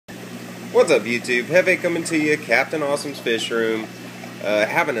What's up, YouTube? Heavy coming to you, Captain Awesome's Fish Room.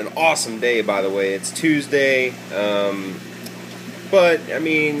 Having an awesome day, by the way. It's Tuesday, but, I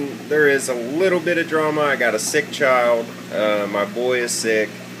mean, there is a little bit of drama. I got a sick child. My boy is sick.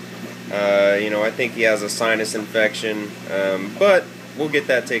 I think he has a sinus infection, but we'll get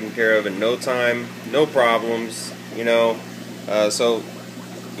that taken care of in no time. No problems,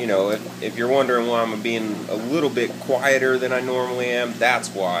 if you're wondering why I'm being a little bit quieter than I normally am, that's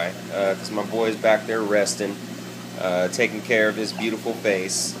why. Because my boy's back there resting, taking care of his beautiful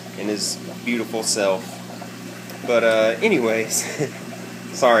face and his beautiful self. But anyways,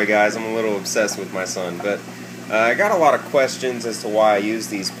 sorry guys, I'm a little obsessed with my son. But I got a lot of questions as to why I use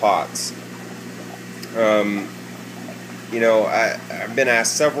these pots. I've been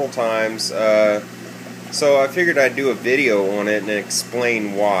asked several times. So I figured I'd do a video on it and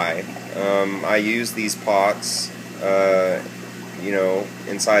explain why. I use these pots,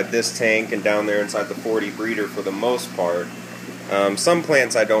 inside this tank and down there inside the 40 breeder for the most part. Some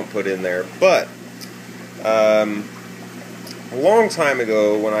plants I don't put in there, but a long time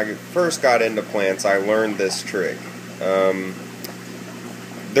ago when I first got into plants, I learned this trick.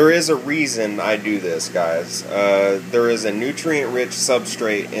 There is a reason I do this, guys. There is a nutrient-rich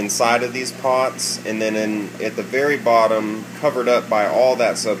substrate inside of these pots, and then at the very bottom, covered up by all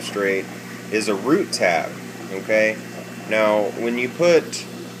that substrate, is a root tab, okay? Now, when you put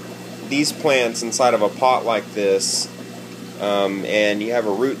these plants inside of a pot like this, and you have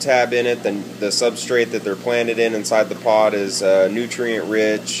a root tab in it, then the substrate that they're planted in inside the pot is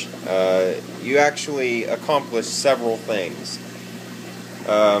nutrient-rich, you actually accomplish several things.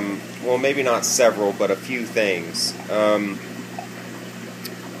 Well, maybe not several, but a few things.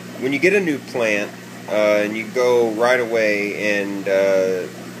 When you get a new plant, and you go right away and,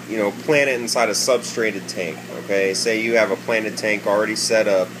 plant it inside a substrated tank, okay? Say you have a planted tank already set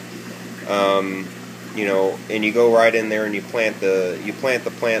up, and you go right in there and you plant the plant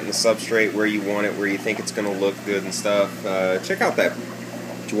in the substrate where you want it, where you think it's going to look good and stuff. Check out that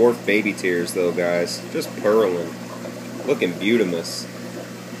dwarf baby tears, though, guys. Just purling. Looking beautimous.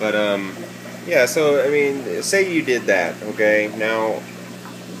 But, so, I mean, say you did that, okay? Now,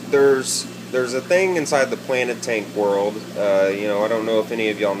 there's a thing inside the planted tank world, I don't know if any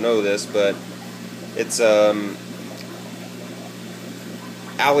of y'all know this, but it's,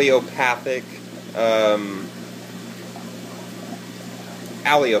 allelopathy.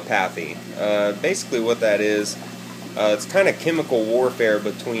 Basically what that is, it's kind of chemical warfare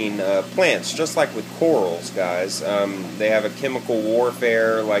between plants, just like with corals, guys. They have a chemical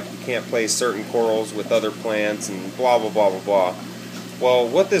warfare, like you can't place certain corals with other plants and blah, blah, blah, blah, blah. Well,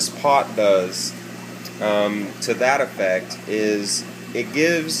 what this pot does to that effect is it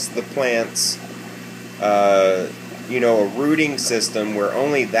gives the plants, a rooting system where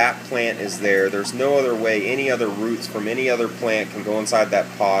only that plant is there. There's no other way any other roots from any other plant can go inside that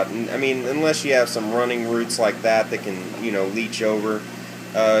pot. And I mean, unless you have some running roots like that can, leach over.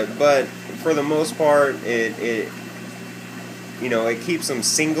 But for the most part, it keeps them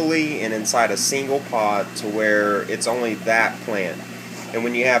singly and inside a single pot to where it's only that plant. And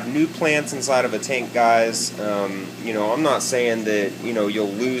when you have new plants inside of a tank, guys, I'm not saying that, you'll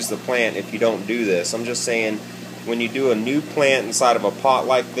lose the plant if you don't do this. I'm just saying, when you do a new plant inside of a pot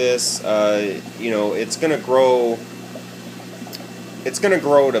like this, it's going to grow. It's going to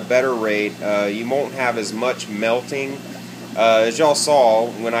grow at a better rate. You won't have as much melting. As y'all saw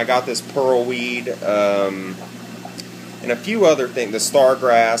when I got this pearl weed and a few other things, the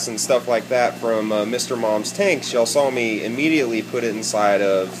stargrass and stuff like that from Mr. Mom's tanks, y'all saw me immediately put it inside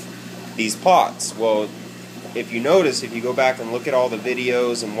of these pots. Well, if you notice, if you go back and look at all the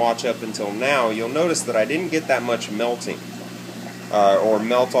videos and watch up until now, you'll notice that I didn't get that much melting or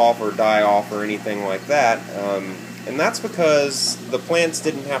melt off or die off or anything like that. And that's because the plants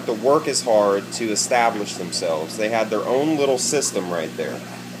didn't have to work as hard to establish themselves. They had their own little system right there.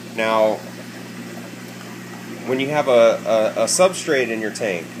 Now, when you have a substrate in your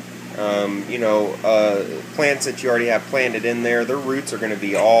tank, plants that you already have planted in there, their roots are going to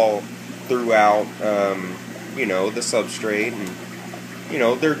be all throughout the substrate, and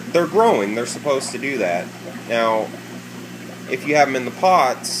they're growing. They're supposed to do that. Now, if you have them in the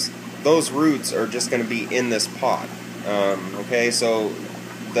pots, those roots are just going to be in this pot. Okay, so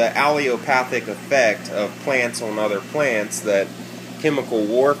the allelopathic effect of plants on other plants, that chemical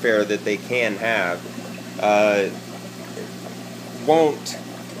warfare that they can have, won't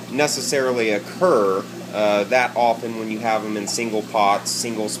necessarily occur that often when you have them in single pots,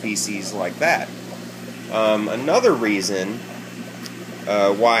 single species like that. Another reason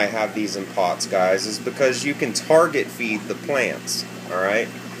why I have these in pots, guys, is because you can target feed the plants. Alright?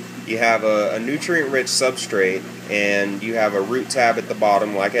 you have a nutrient-rich substrate, and you have a root tab at the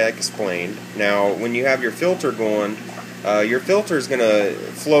bottom, like I explained. Now, when you have your filter going, your filter is going to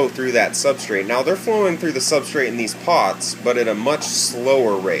flow through that substrate. Now, they're flowing through the substrate in these pots, but at a much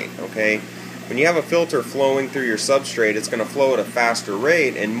slower rate, okay? When you have a filter flowing through your substrate, it's going to flow at a faster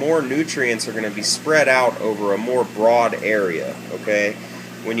rate, and more nutrients are going to be spread out over a more broad area, okay?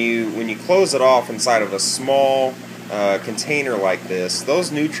 When you close it off inside of a small container like this,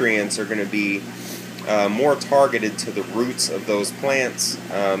 those nutrients are going to be more targeted to the roots of those plants.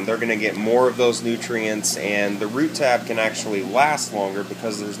 They're going to get more of those nutrients, and the root tab can actually last longer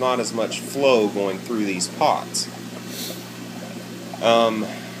because there's not as much flow going through these pots.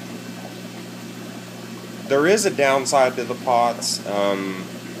 There is a downside to the pots.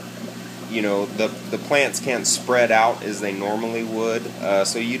 You know, the plants can't spread out as they normally would,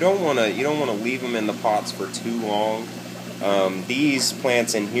 so you don't want to leave them in the pots for too long. These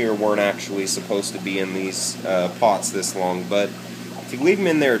plants in here weren't actually supposed to be in these pots this long, but if you leave them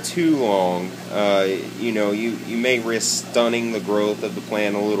in there too long, you know, you may risk stunning the growth of the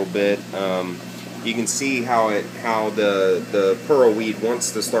plant a little bit. You can see how the pearl weed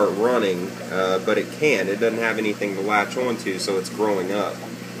wants to start running, but it can't. It doesn't have anything to latch onto, so it's growing up.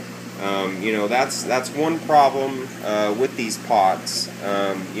 You know, that's one problem with these pots.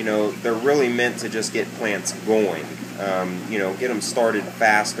 You know, they're really meant to just get plants going. You know, get them started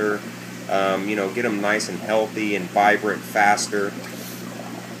faster. You know, get them nice and healthy and vibrant faster.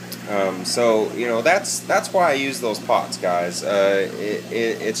 So, you know, that's why I use those pots, guys.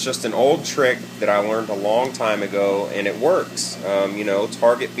 It's just an old trick that I learned a long time ago, and it works. You know,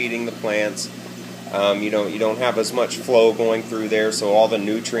 target feeding the plants. You don't have as much flow going through there, so all the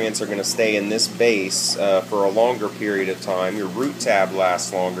nutrients are going to stay in this base for a longer period of time. Your root tab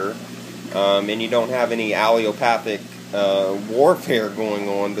lasts longer, and you don't have any allelopathic warfare going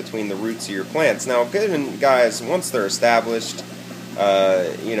on between the roots of your plants. Now, good guys, once they're established,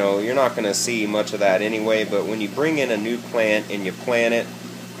 you know, you're not going to see much of that anyway, but when you bring in a new plant and you plant it,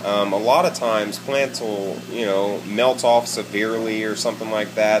 a lot of times plants will, you know, melt off severely or something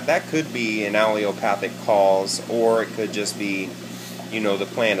like that. That could be an allelopathic cause, or it could just be, you know, the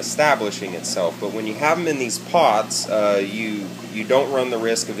plant establishing itself. But when you have them in these pots, you don't run the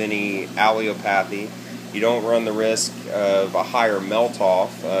risk of any allelopathy. You don't run the risk of a higher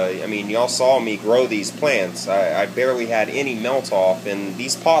melt-off. I mean, y'all saw me grow these plants. I barely had any melt-off, and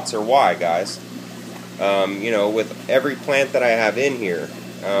these pots are why, guys. You know, with every plant that I have in here,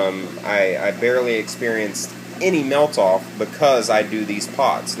 I barely experienced any melt-off because I do these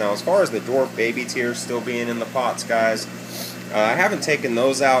pots. Now, as far as the dwarf baby tears still being in the pots, guys, I haven't taken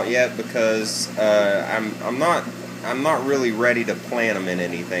those out yet because I'm not really ready to plant them in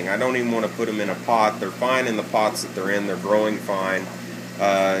anything. I don't even want to put them in a pot. They're fine in the pots that they're in. They're growing fine.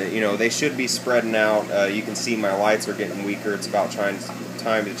 You know, they should be spreading out. You can see my lights are getting weaker. It's about time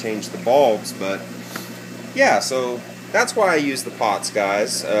to change the bulbs. But yeah, so that's why I use the pots,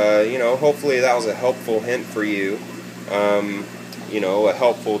 guys. You know, hopefully that was a helpful hint for you. You know, a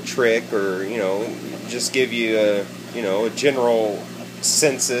helpful trick, or, you know, just give you a, you know, a general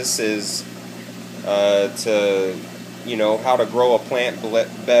census is to, you know, how to grow a plant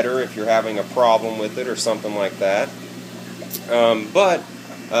better if you're having a problem with it or something like that. But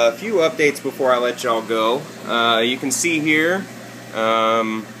a few updates before I let y'all go. You can see here,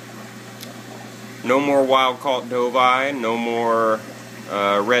 no more wild-caught dovie, no more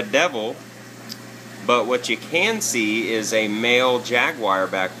red devil, but what you can see is a male jaguar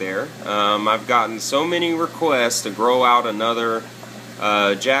back there. I've gotten so many requests to grow out another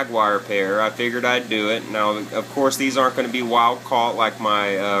jaguar pair. I figured I'd do it. Now, of course, these aren't going to be wild-caught like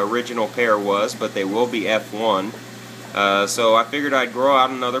my original pair was, but they will be F1. So I figured I'd grow out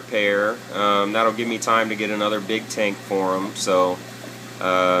another pair. That'll give me time to get another big tank for them. So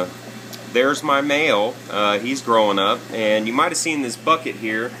there's my male. He's growing up, and you might have seen this bucket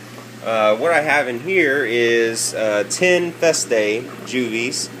here. What I have in here is 10 Festae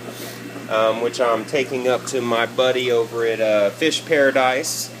juvies, which I'm taking up to my buddy over at Fish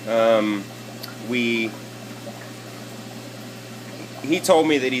Paradise. He told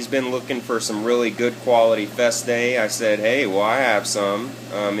me that he's been looking for some really good quality Festae. I said, hey, well, I have some.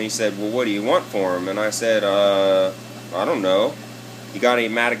 And he said, well, what do you want for them? And I said, I don't know. You got any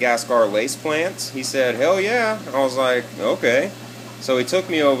Madagascar lace plants? He said, hell yeah. I was like, okay. So he took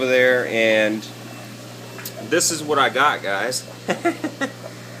me over there, and this is what I got, guys.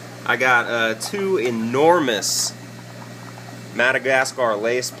 I got 2 enormous Madagascar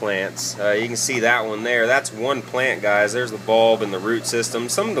lace plants. You can see that one there. That's one plant, guys. There's the bulb and the root system.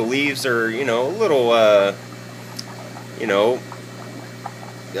 Some of the leaves are, you know, a little, you know,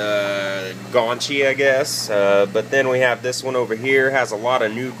 gaunchy, I guess. But then we have this one over here, has a lot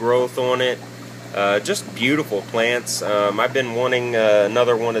of new growth on it. Just beautiful plants. I've been wanting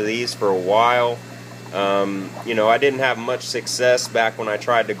another one of these for a while. You know, I didn't have much success back when I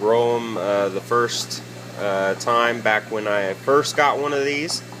tried to grow them the first time, back when I first got one of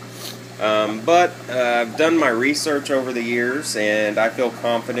these. But I've done my research over the years, and I feel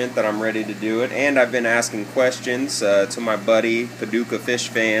confident that I'm ready to do it. And I've been asking questions to my buddy, Paducah Fish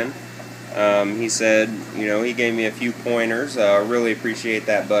Fan. He said, you know, he gave me a few pointers. I really appreciate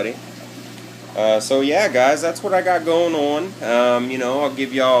that, buddy. So yeah, guys, that's what I got going on. You know, I'll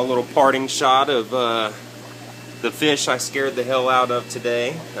give y'all a little parting shot of the fish I scared the hell out of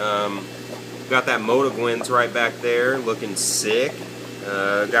today. Got that Motaguins right back there, looking sick.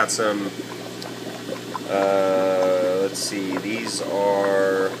 Got some, let's see, these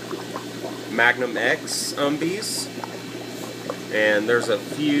are Magnum X umbies. And there's a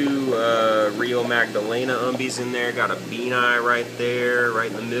few Rio Magdalena umbies in there. Got a bean eye right there, right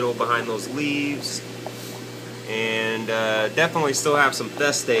in the middle behind those leaves. And definitely still have some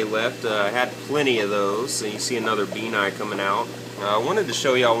Theste left. I had plenty of those. So you see another bean eye coming out. I wanted to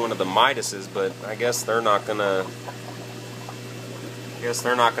show y'all one of the Midases, but I guess they're not gonna.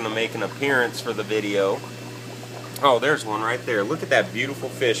 Make an appearance for the video. Oh, there's one right there. Look at that beautiful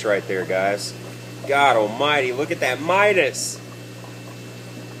fish right there, guys. God almighty, look at that Midas.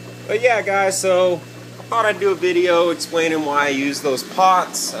 But yeah, guys, so I thought I'd do a video explaining why I use those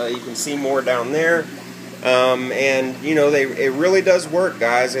pots. You can see more down there. And, you know, it really does work,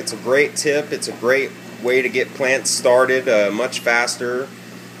 guys. It's a great tip. It's a great way to get plants started much faster.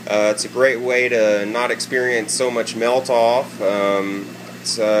 It's a great way to not experience so much melt off.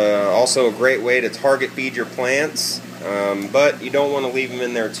 It's also a great way to target feed your plants, but you don't want to leave them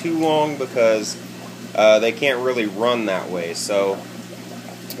in there too long because they can't really run that way. So,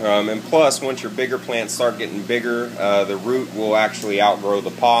 and plus, once your bigger plants start getting bigger, the root will actually outgrow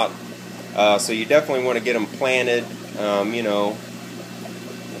the pot. So you definitely want to get them planted. You know,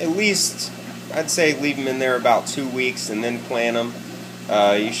 at least I'd say leave them in there about 2 weeks and then plant them.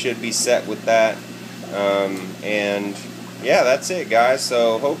 You should be set with that. And yeah, that's it, guys.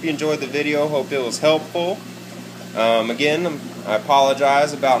 So hope you enjoyed the video. Hope it was helpful. Again, I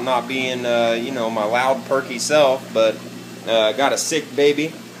apologize about not being, you know, my loud, perky self, but got a sick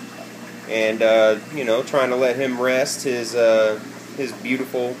baby, and you know, trying to let him rest his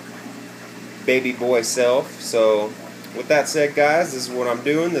beautiful baby boy self. So with that said, guys, this is what I'm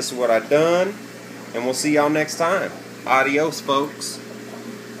doing. This is what I've done, and we'll see y'all next time. Adios, folks.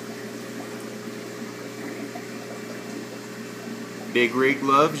 Big Rig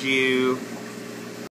loves you.